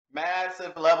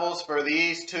massive levels for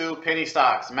these two penny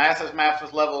stocks. Massive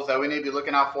levels that we need to be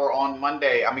looking out for on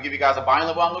Monday. I'm going to give you guys a buying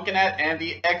level I'm looking at and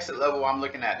the exit level I'm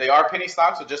looking at. They are penny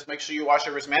stocks, so just make sure you watch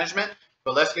your risk management.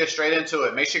 But let's get straight into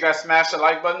it. Make sure you guys smash the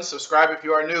like button. Subscribe if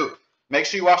you are new. Make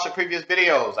sure you watch the previous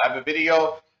videos. I have a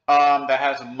video that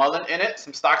has Mullen in it.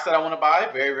 Some stocks that I want to buy.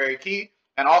 Very, very key.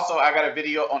 And also, I got a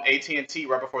video on AT&T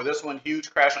right before this one. Huge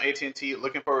crash on AT&T.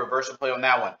 Looking for a reversal play on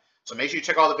that one. So make sure you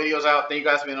check all the videos out. Thank you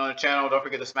guys for being on the channel. Don't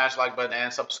forget to smash the like button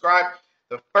and subscribe.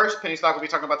 The first penny stock we'll be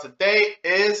talking about today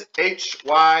is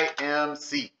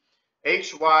HYMC.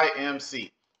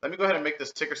 HYMC. Let me go ahead and make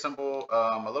this ticker symbol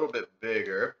a little bit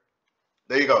bigger.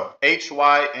 There you go.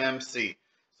 HYMC.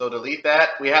 So delete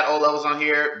that. We had old levels on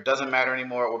here. Doesn't matter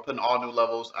anymore. We're putting all new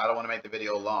levels. I don't want to make the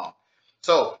video long.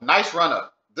 So nice run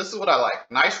up. This is what I like.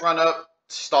 Nice run up,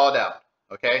 stalled out.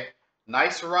 Okay.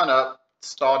 Nice run up,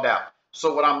 stalled out.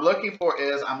 So what I'm looking for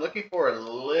is I'm looking for a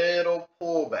little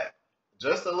pullback,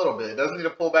 just a little bit. It doesn't need to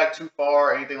pull back too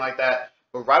far or anything like that,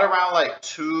 but right around like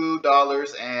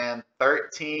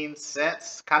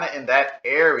 $2.13, kind of in that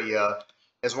area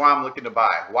is where I'm looking to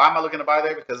buy. Why am I looking to buy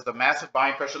there? Because of the massive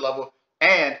buying pressure level.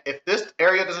 And if this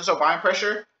area doesn't show buying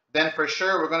pressure, then for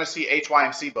sure we're going to see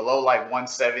HYMC below like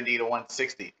 170 to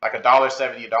 160, like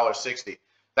 $1.70, $1.60.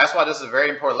 That's why this is a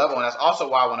very important level, and that's also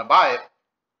why I want to buy it.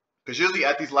 Because usually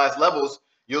at these last levels,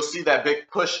 you'll see that big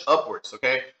push upwards,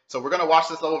 okay? So we're going to watch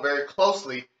this level very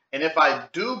closely. And if I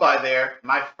do buy there,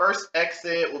 my first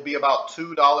exit will be about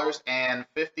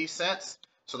 $2.50.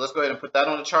 So let's go ahead and put that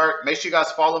on the chart. Make sure you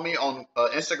guys follow me on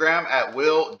Instagram at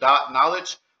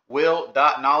will.knowledge.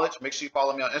 Will.knowledge. Make sure you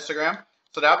follow me on Instagram.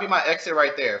 So that'll be my exit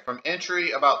right there. From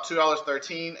entry, about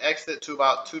 $2.13, exit to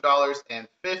about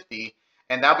 $2.50.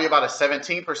 And that'll be about a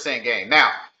 17% gain.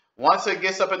 Now, once it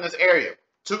gets up in this area,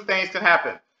 two things can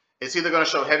happen. It's either going to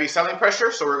show heavy selling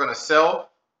pressure, so we're going to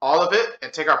sell all of it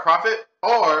and take our profit,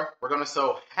 or we're going to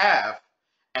sell half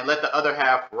and let the other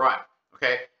half run,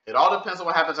 okay? It all depends on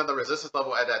what happens at the resistance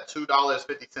level at that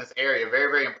 $2.50 area.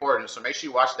 Very, very important, so make sure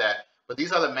you watch that. But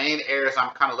these are the main areas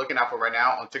I'm kind of looking out for right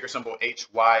now on ticker symbol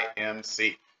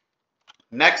HYMC.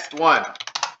 Next one.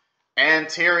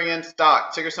 Anterian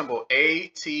stock, ticker symbol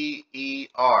ATER.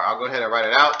 I'll go ahead and write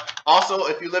it out. Also,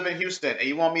 if you live in Houston and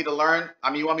you want me to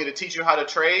you want me to teach you how to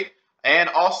trade, and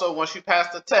also once you pass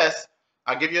the test,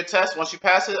 I'll give you a test. Once you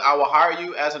pass it, I will hire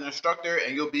you as an instructor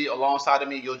and you'll be alongside of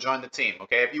me. You'll join the team.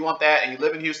 Okay. If you want that and you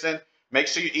live in Houston, make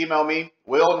sure you email me,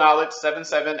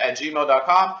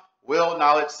 willknowledge77@gmail.com,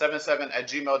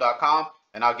 willknowledge77@gmail.com,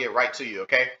 and I'll get right to you.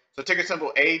 Okay. So ticker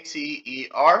symbol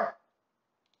ATER.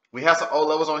 We have some old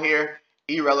levels on here,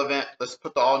 irrelevant. Let's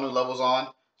put the all new levels on.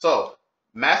 So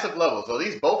massive levels. So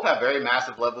these both have very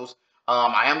massive levels.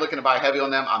 I am looking to buy heavy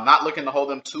on them. I'm not looking to hold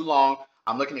them too long.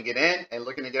 I'm looking to get in and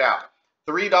looking to get out.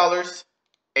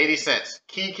 $3.80.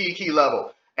 Key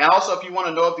level. And also, if you want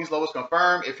to know if these levels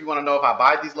confirm, if you want to know if I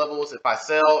buy these levels, if I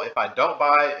sell, if I don't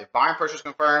buy, if buying pressure is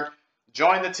confirmed,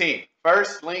 join the team.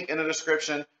 First link in the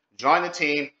description. Join the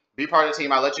team. Be part of the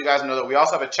team. I'll let you guys know that we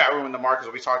also have a chat room in the markets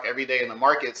where we talk every day in the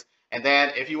markets. And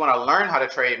then if you want to learn how to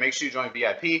trade, make sure you join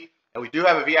VIP. And we do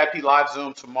have a VIP live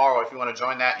Zoom tomorrow. If you want to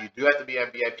join that, you do have to be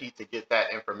at VIP to get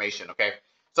that information, okay?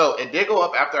 So it did go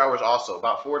up after hours also,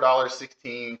 about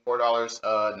 $4.16,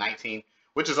 $4.19,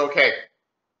 which is okay.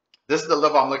 This is the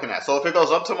level I'm looking at. So if it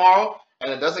goes up tomorrow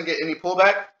and it doesn't get any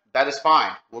pullback, that is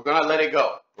fine. We're going to let it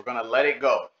go. We're going to let it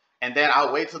go. And then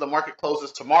I'll wait till the market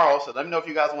closes tomorrow. So let me know if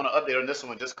you guys want to update on this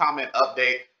one. Just comment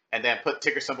update and then put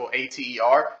ticker symbol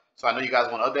ATER. So I know you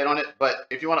guys want to update on it. But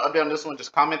if you want to update on this one,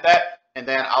 just comment that. And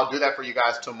then I'll do that for you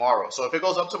guys tomorrow. So if it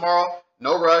goes up tomorrow,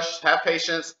 no rush, have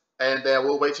patience. And then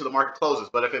we'll wait till the market closes.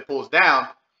 But if it pulls down,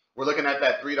 we're looking at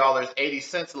that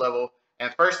 $3.80 level.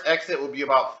 And first exit will be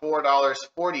about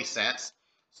 $4.40.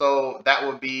 So that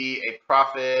would be a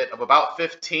profit of about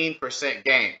 15%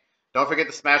 gain. Don't forget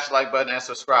to smash the like button and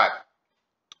subscribe.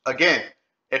 Again,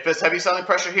 if it's heavy selling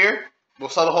pressure here, we'll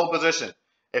sell the whole position.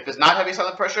 If it's not heavy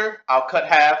selling pressure, I'll cut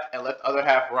half and let the other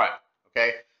half run.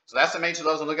 Okay? So that's the main two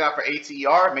levels I'm looking out for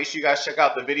ATER. Make sure you guys check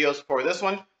out the videos for this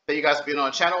one. Thank you guys for being on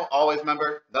the channel. Always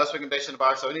remember, those recommendations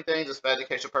about so anything just for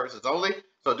educational purposes only.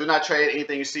 So do not trade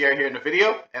anything you see right here in the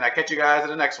video. And I'll catch you guys in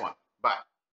the next one. Bye.